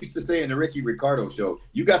 As they used to say in the Ricky Ricardo show,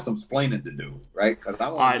 you got some explaining to do, right? Because I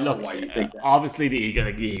want to know why you think that. Obviously, the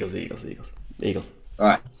Eagles. All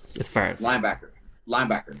right, it's fair. Linebacker.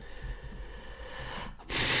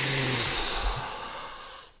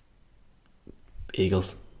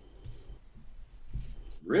 Eagles.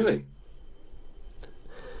 Really?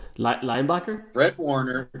 Linebacker? Fred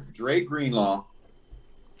Warner, Dre Greenlaw.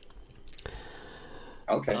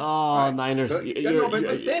 Okay. Oh, right. Niners. So,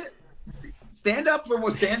 stand up for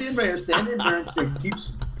what? Stand in there. And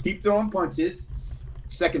keep throwing punches.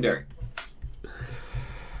 Secondary.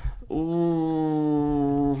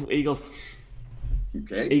 Ooh, Eagles.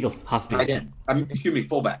 Okay. Eagles has to be. Again.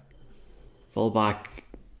 Fullback. Fullback.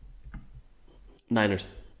 Niners.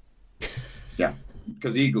 Yeah,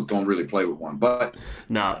 because the Eagles don't really play with one. But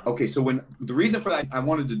no. Okay, so the reason for that I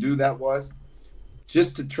wanted to do that was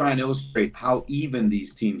just to try and illustrate how even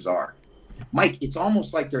these teams are. Mike, it's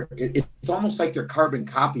almost like they're carbon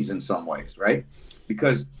copies in some ways, right?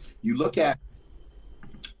 Because you look at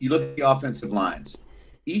the offensive lines.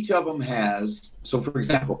 Each of them has, so for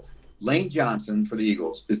example, Lane Johnson for the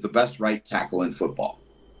Eagles is the best right tackle in football.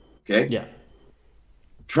 Okay? Yeah.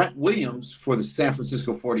 Trent Williams for the San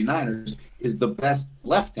Francisco 49ers is the best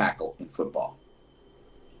left tackle in football.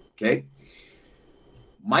 Okay?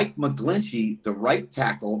 Mike McGlinchey, the right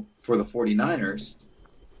tackle for the 49ers,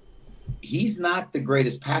 he's not the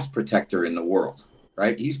greatest pass protector in the world,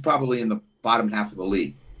 right? He's probably in the bottom half of the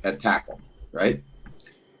league at tackle, right?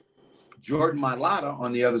 Jordan Mailata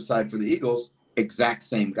on the other side for the Eagles, exact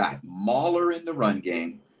same guy. Mauler in the run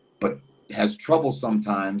game, but has trouble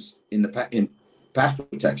sometimes in pass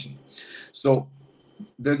protection. So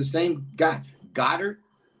they're the same guy. Goddard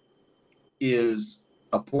is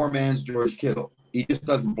a poor man's George Kittle. He just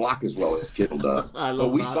doesn't block as well as Kittle does. But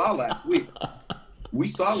we saw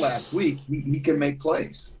last week he can make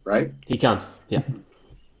plays, right? He can, yeah.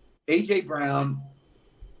 A.J. Brown,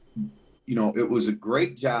 it was a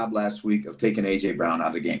great job last week of taking A.J. Brown out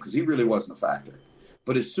of the game because he really wasn't a factor.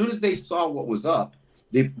 But as soon as they saw what was up,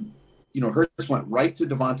 Hurts went right to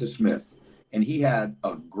Devonta Smith, and he had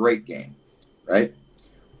a great game, right?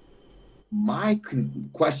 My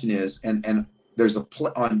question is, and there's a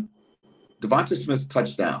play on Devonta Smith's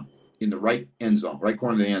touchdown in the right end zone, right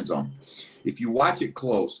corner of the end zone. If you watch it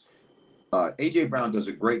close, A.J. Brown does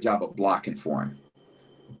a great job of blocking for him.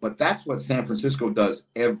 But that's what San Francisco does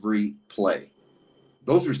every play.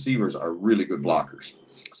 Those receivers are really good blockers.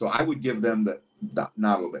 So I would give them the nod a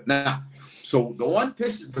little bit. Now, so the one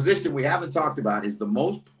position we haven't talked about is the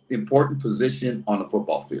most important position on the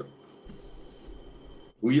football field.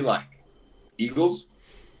 Who you like, Eagles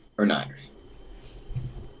or Niners?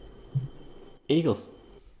 Eagles.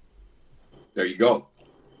 There you go.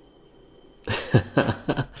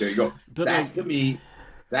 There you go. But that to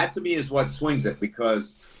me is what swings it,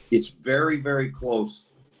 because it's very, very close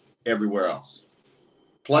everywhere else.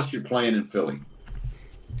 Plus, you're playing in Philly.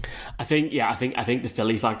 I think the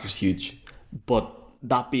Philly factor is huge. But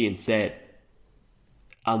that being said,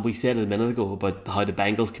 and we said it a minute ago about how the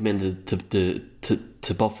Bengals come in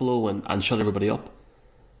to Buffalo and shut everybody up.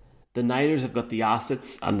 The Niners have got the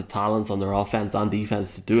assets and the talents on their offense and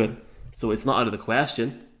defense to do it. So it's not out of the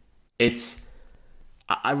question.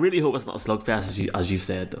 I really hope it's not a slugfest, as you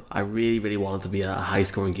said, though. I really, really want it to be a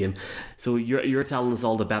high-scoring game. So you're telling us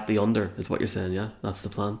all to bet the under, is what you're saying, yeah? That's the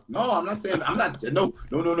plan? No, I'm not saying.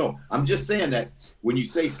 No. I'm just saying that when you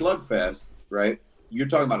say slugfest, right, you're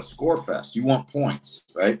talking about a score fest. You want points,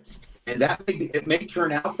 right? And it may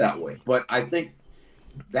turn out that way. But I think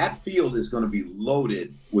that field is going to be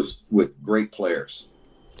loaded with great players.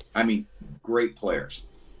 I mean, great players.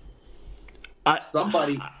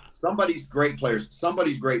 Somebody's great players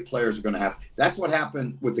are going to have. That's what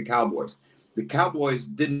happened with the Cowboys. The Cowboys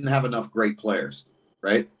didn't have enough great players,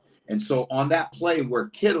 right? And so on that play where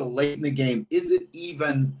Kittle late in the game isn't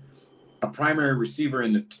even a primary receiver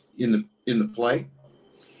in the play,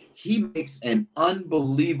 he makes an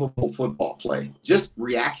unbelievable football play, just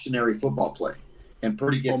reactionary football play, and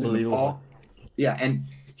Purdy gets in the ball. Yeah, and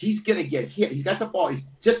he's going to get hit. He's got the ball. He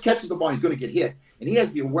just catches the ball. He's going to get hit. And he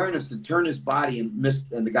has the awareness to turn his body and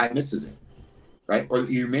the guy misses it, right? Or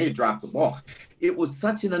you may have dropped the ball. It was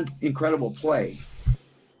such an incredible play.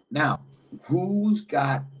 Now, who's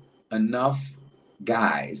got enough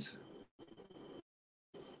guys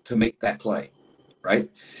to make that play, right?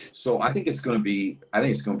 So I think it's going to be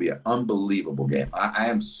an unbelievable game.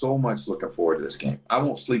 I am so much looking forward to this game. I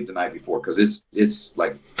won't sleep the night before because it's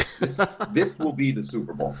like this will be the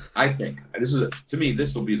Super Bowl. I think to me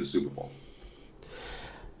this will be the Super Bowl.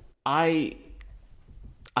 I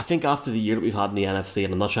think after the year that we've had in the NFC,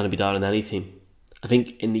 and I'm not trying to be down on any team, I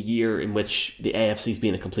think in the year in which the AFC's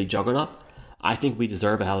been a complete juggernaut, I think we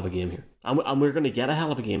deserve a hell of a game here, and we're going to get a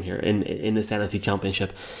hell of a game here in this NFC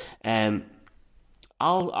Championship.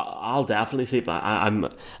 I'll definitely sleep.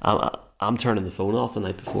 I'm turning the phone off the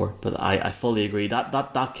night before, but I fully agree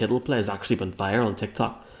that Kittle play has actually been fire on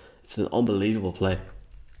TikTok. It's an unbelievable play.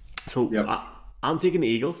 So yep. I'm taking the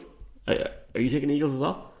Eagles. Are you taking the Eagles as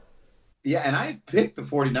well? Yeah, and I picked the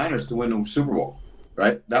 49ers to win the Super Bowl,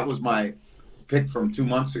 right? That was my pick from 2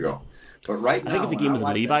 months ago. But right now, I think if the game was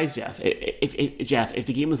in Levi's, Jeff, if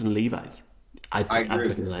the game was in Levi's, I'd pick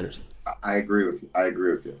the Niners. I agree with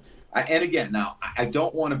you. And again, now, I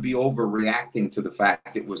don't want to be overreacting to the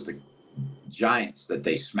fact it was the Giants that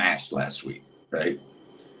they smashed last week, right?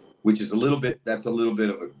 Which is a little bit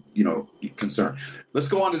of a, concern. Let's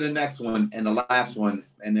go on to the next one and the last one,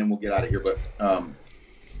 and then we'll get out of here. But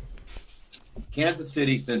Kansas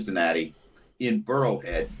City, Cincinnati in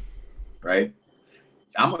Burrowhead, right?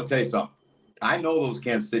 I'm going to tell you something. I know those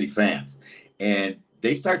Kansas City fans, and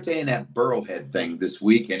they start saying that Burrowhead thing this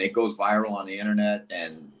week, and it goes viral on the internet,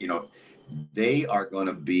 and, they are going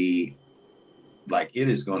to be like, it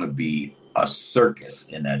is going to be a circus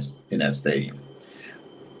in that stadium.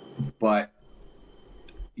 But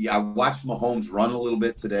yeah, I watched Mahomes run a little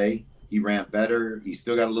bit today. He ran better. He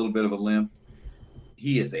still got a little bit of a limp.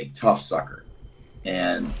 He is a tough sucker,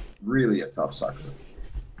 and really a tough sucker.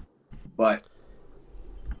 But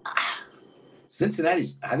I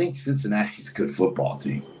think Cincinnati's a good football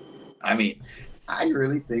team. I mean, I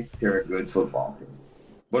really think they're a good football team.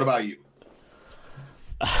 What about you?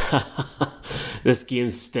 This game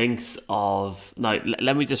stinks of... Now,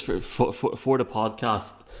 let me just, for the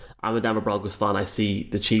podcast, I'm a Denver Broncos fan. I see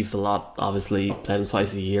the Chiefs a lot, obviously, playing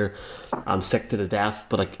twice a year. I'm sick to the death,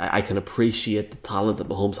 but I can appreciate the talent that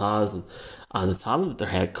Mahomes has and the talent that their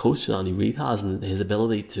head coach, Andy Reid, has, and his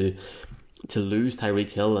ability to lose Tyreek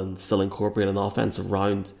Hill and still incorporate an offense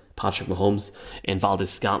around Patrick Mahomes and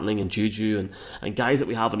Valdez-Scantling and Juju and guys that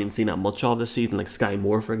we haven't even seen that much of this season, like Sky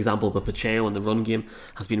Moore, for example. But Pacheco in the run game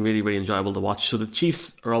has been really, really enjoyable to watch. So the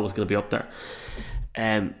Chiefs are always going to be up there.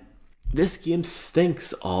 This game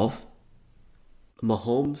stinks of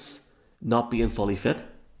Mahomes not being fully fit,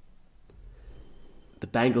 the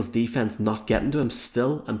Bengals defense not getting to him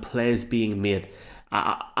still, and plays being made.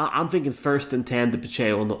 I'm thinking 1st and 10 to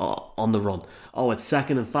Pacheco on the run. Oh, it's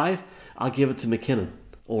 2nd and 5. I'll give it to McKinnon.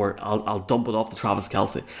 or I'll dump it off to Travis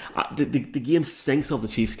Kelce. The game stinks of the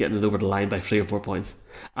Chiefs getting it over the line by 3 or 4 points,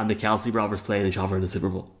 and the Kelce brothers playing each other in the Super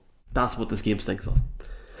Bowl. That's what this game stinks of.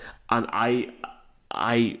 And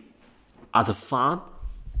I, as a fan,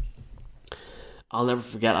 I'll never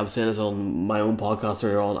forget. I was saying this on my own podcast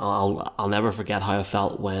earlier on. I'll never forget how I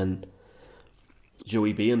felt when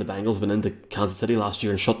Joey B and the Bengals went into Kansas City last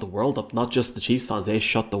year and shut the world up. Not just the Chiefs fans, they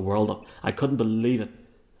shut the world up. I couldn't believe it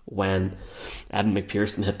when Evan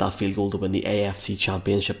McPherson hit that field goal to win the AFC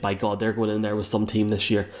Championship. By God, they're going in there with some team this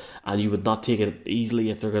year, and you would not take it easily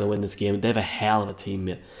if they're going to win this game. They have a hell of a team,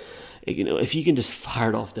 mate. You know, if you can just fire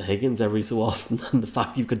it off to Higgins every so often, and the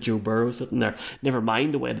fact you've got Joe Burrow sitting there, never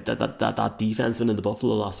mind the way that defense went into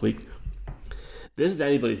Buffalo last week. This is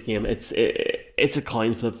anybody's game. It's a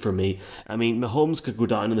coin flip for me. I mean, Mahomes could go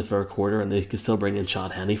down in the third quarter and they could still bring in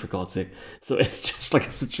Chad Henne, for God's sake. So it's just like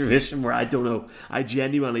a situation where I don't know. I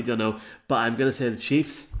genuinely don't know. But I'm going to say the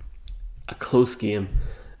Chiefs, a close game.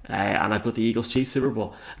 And I've got the Eagles-Chiefs Super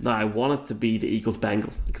Bowl. Now, I want it to be the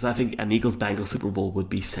Eagles-Bengals, because I think an Eagles-Bengals Super Bowl would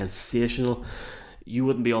be sensational. You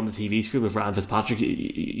wouldn't be on the TV screen with Ryan Fitzpatrick.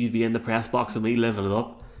 You'd be in the press box with me living it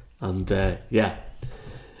up. And yeah,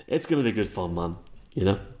 it's going to be good fun, man. You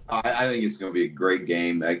know? I think it's going to be a great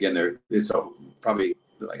game. Again, probably,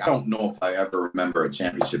 like, I don't know if I ever remember a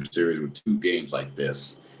championship series with 2 games like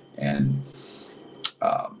this. And,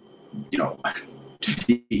 you know,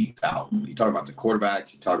 out. You talk about the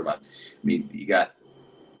quarterbacks. You talk about, you got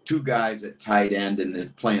 2 guys at tight end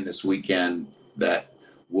and playing this weekend that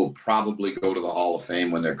will probably go to the Hall of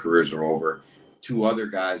Fame when their careers are over. 2 other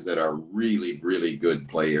guys that are really, really good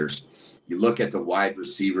players. You look at the wide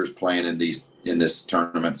receivers playing in this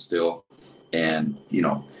tournament still, and you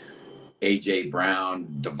know, AJ Brown,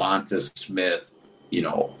 Devonta Smith, you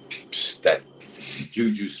know, that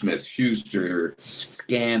Juju Smith-Schuster,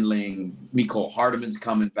 Scantling, Mecole Hardman's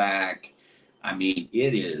coming back. I mean,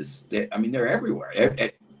 they're everywhere.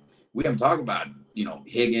 We haven't talked about, you know,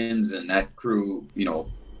 Higgins and that crew, you know,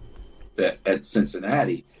 at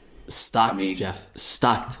Cincinnati. Stacked, Jeff.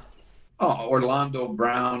 Stacked. Oh, Orlando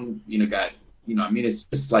Brown, it's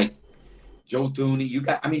just like Joe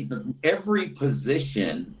Thuney. Every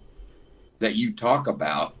position that you talk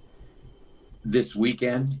about this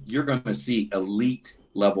weekend, you're going to see elite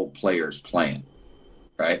level players playing,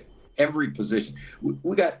 right? Every position.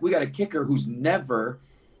 We got a kicker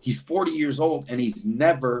he's 40 years old and he's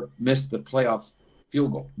never missed the playoff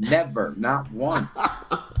field goal. Never, not one.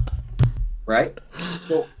 Right?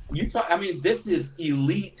 So this is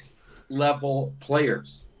elite level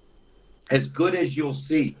players, as good as you'll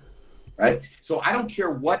see, right? So I don't care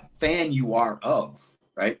what fan you are of,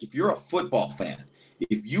 right? If you're a football fan,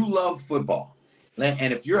 if you love football,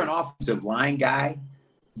 and if you're an offensive line guy,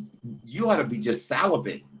 you ought to be just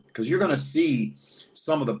salivating, because you're going to see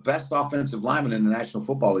some of the best offensive linemen in the National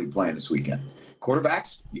Football League playing this weekend.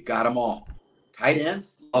 Quarterbacks, you got them all. Tight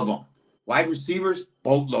ends, love them. Wide receivers,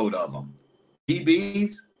 boatload of them.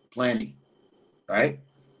 DBs, plenty, right?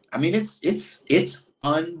 It's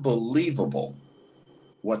unbelievable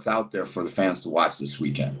what's out there for the fans to watch this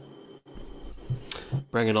weekend.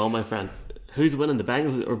 Bring it on, my friend. Who's winning, the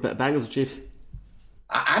Bengals or Chiefs?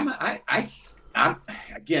 I'm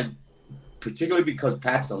again, particularly because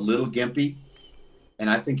Pat's a little gimpy, and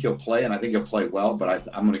I think he'll play, and I think he'll play well. But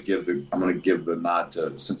I'm going to give the nod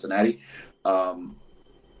to Cincinnati.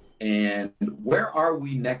 And where are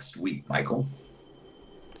we next week, Michael?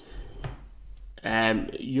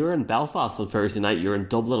 You're in Belfast on Thursday night. You're in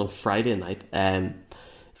Dublin on Friday night.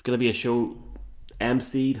 It's going to be a show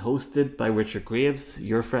emceed, hosted by Richard Graves,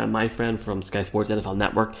 your friend, my friend from Sky Sports NFL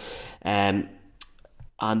Network. And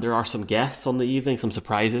there are some guests on the evening, some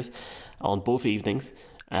surprises on both evenings.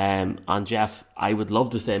 And Jeff, I would love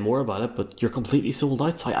to say more about it, but you're completely sold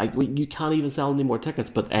out. So you can't even sell any more tickets.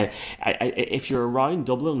 But if you're around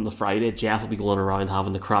Dublin on the Friday, Jeff will be going around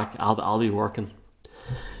having the crack. I'll be working.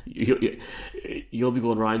 You'll be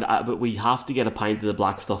going around, but we have to get a pint of the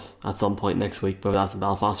black stuff at some point next week, whether that's in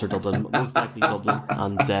Belfast or Dublin, most likely Dublin.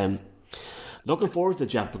 And looking forward to it,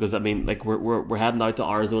 Jeff, because we're heading out to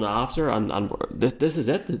Arizona after, and this is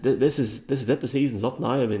it. This is it. The season's up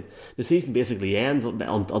now. The season basically ends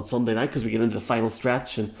on Sunday night because we get into the final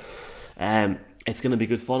stretch, and it's going to be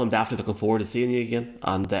good fun. I'm definitely looking forward to seeing you again,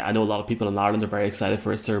 and I know a lot of people in Ireland are very excited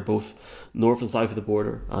for us. They're both north and south of the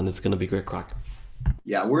border, and it's going to be great crack.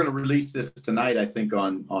 Yeah, we're going to release this tonight, I think,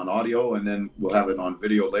 on audio, and then we'll have it on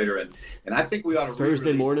video later. And I think we ought to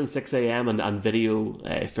Thursday morning, 6 a.m. and video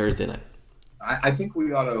Thursday night. I think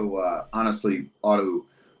we ought to honestly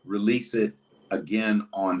release it again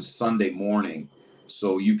on Sunday morning,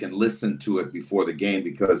 so you can listen to it before the game,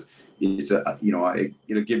 because it's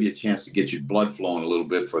it'll give you a chance to get your blood flowing a little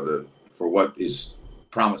bit for what is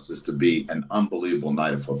promises to be an unbelievable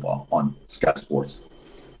night of football on Sky Sports.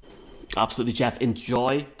 Absolutely, Jeff.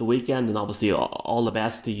 Enjoy the weekend, and obviously all the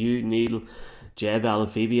best to you, Neil, J-Bell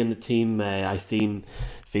and Phoebe and the team. I seen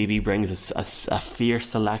Phoebe brings a fierce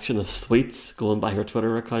selection of sweets going by her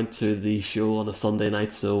Twitter account to the show on a Sunday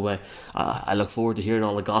night, so I look forward to hearing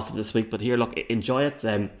all the gossip this week. But here, look, enjoy it.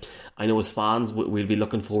 I know as fans we'll be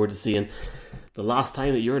looking forward to seeing the last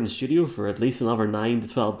time that you're in the studio for at least another 9 to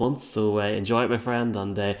 12 months, so enjoy it, my friend,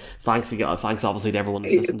 and thanks obviously to everyone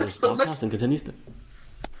that's listening to this podcast and continues to.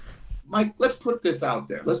 Mike, let's put this out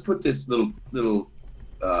there. Let's put this little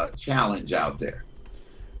challenge out there.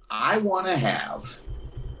 I want to have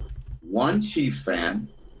one Chiefs fan,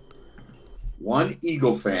 one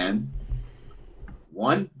Eagle fan,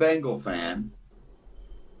 one Bengal fan,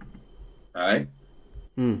 all right,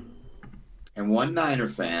 and one Niner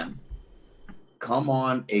fan come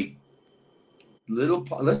on a little.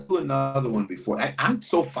 Let's do another one before. I'm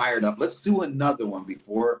so fired up. Let's do another one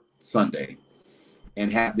before Sunday. And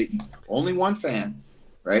have only one fan,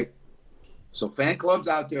 right? So fan clubs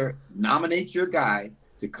out there, nominate your guy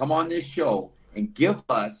to come on this show and give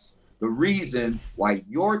us the reason why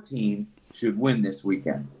your team should win this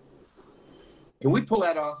weekend. Can we pull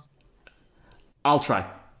that off? I'll try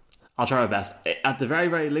my best. At the very,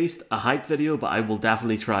 very least, a hype video, but I will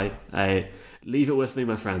definitely try. Leave it with me,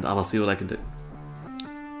 my friend, and I'll see what I can do.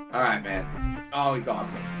 All right, man. Always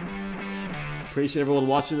awesome. Appreciate everyone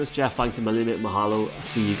watching this. Jeff, thanks a million. Mahalo. I'll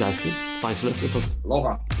see you guys soon. Thanks for listening, folks.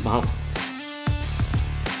 Aloha. Mahalo.